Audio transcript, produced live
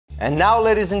And now,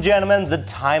 ladies and gentlemen, the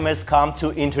time has come to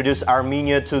introduce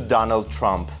Armenia to Donald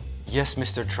Trump. Yes,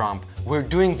 Mr. Trump, we're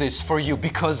doing this for you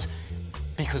because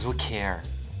we care.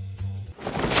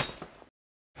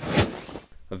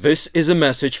 This is a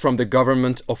message from the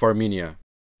government of Armenia.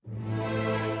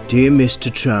 Dear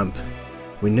Mr. Trump,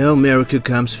 we know America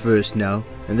comes first now,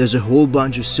 and there's a whole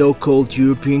bunch of so-called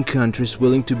European countries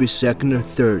willing to be second or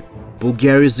third.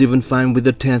 Bulgaria's even fine with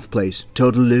the 10th place,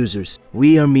 total losers.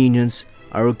 We Armenians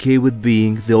are okay with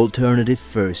being the alternative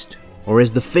first, or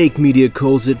as the fake media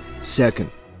calls it, second.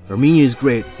 Armenia is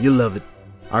great, you'll love it.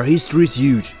 Our history is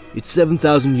huge, it's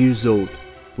 7,000 years old.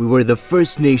 We were the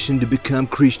first nation to become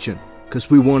Christian, because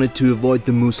we wanted to avoid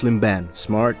the Muslim ban.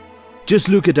 Smart? Just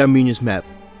look at Armenia's map.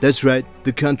 That's right,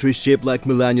 the country is shaped like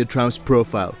Melania Trump's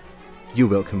profile. You're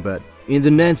welcome, bud. In the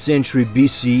 9th century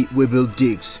BC, we built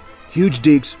digs. Huge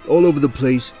digs all over the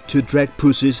place to attract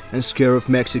pussies and scare off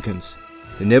Mexicans.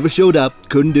 They never showed up,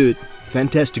 couldn't do it.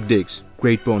 Fantastic digs,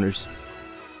 great boners.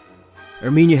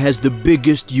 Armenia has the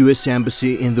biggest US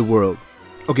embassy in the world.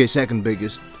 Okay, second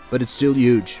biggest, but it's still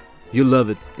huge. You'll love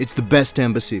it, it's the best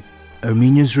embassy.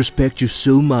 Armenians respect you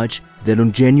so much that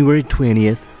on January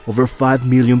 20th, over 5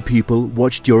 million people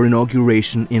watched your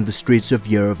inauguration in the streets of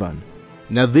Yerevan.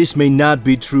 Now this may not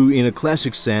be true in a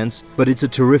classic sense, but it's a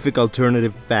terrific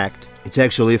alternative fact. It's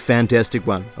actually a fantastic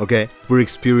one, okay? We're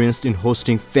experienced in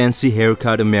hosting fancy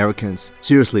haircut Americans.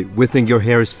 Seriously, we think your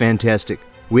hair is fantastic.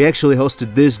 We actually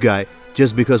hosted this guy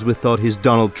just because we thought he's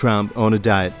Donald Trump on a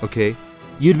diet, okay?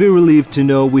 You'd be relieved to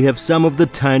know we have some of the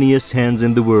tiniest hands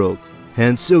in the world.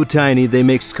 Hands so tiny they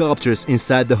make sculptures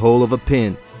inside the hole of a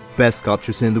pin. Best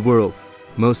sculptures in the world.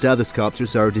 Most other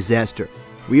sculptures are a disaster.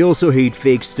 We also hate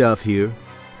fake stuff here.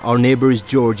 Our neighbor is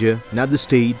Georgia, not the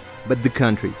state, but the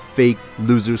country. Fake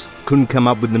losers couldn't come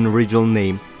up with an original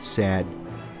name. Sad.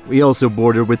 We also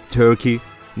border with Turkey,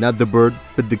 not the bird,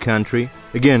 but the country.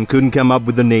 Again, couldn't come up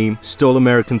with a name. Stole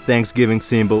American Thanksgiving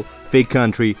symbol. Fake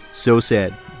country. So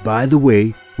sad. By the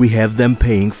way, we have them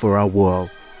paying for our wall.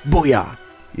 Booyah!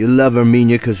 You love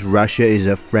Armenia cause Russia is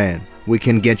a friend. We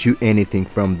can get you anything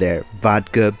from there.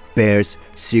 Vodka, bears,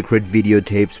 secret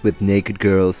videotapes with naked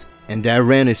girls. And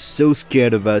Iran is so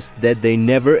scared of us that they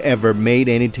never ever made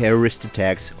any terrorist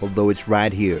attacks, although it's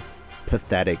right here.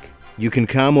 Pathetic. You can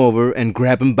come over and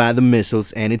grab him by the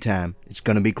missiles anytime. It's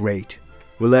gonna be great.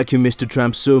 We like you, Mr.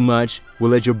 Trump, so much,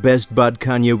 we'll let your best bud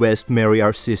Kanye West marry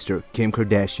our sister, Kim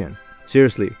Kardashian.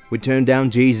 Seriously, we turned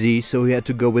down Jay-Z, so we had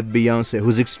to go with Beyonce,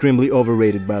 who's extremely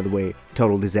overrated, by the way.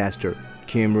 Total disaster.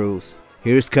 Kim rules.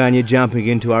 Here's Kanye jumping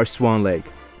into our Swan Lake.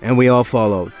 And we all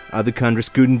followed. Other countries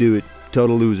couldn't do it.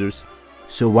 Total losers.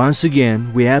 So once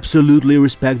again, we absolutely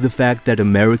respect the fact that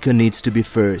America needs to be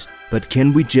first. But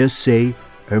can we just say,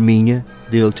 Armenia,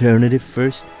 the alternative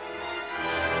first?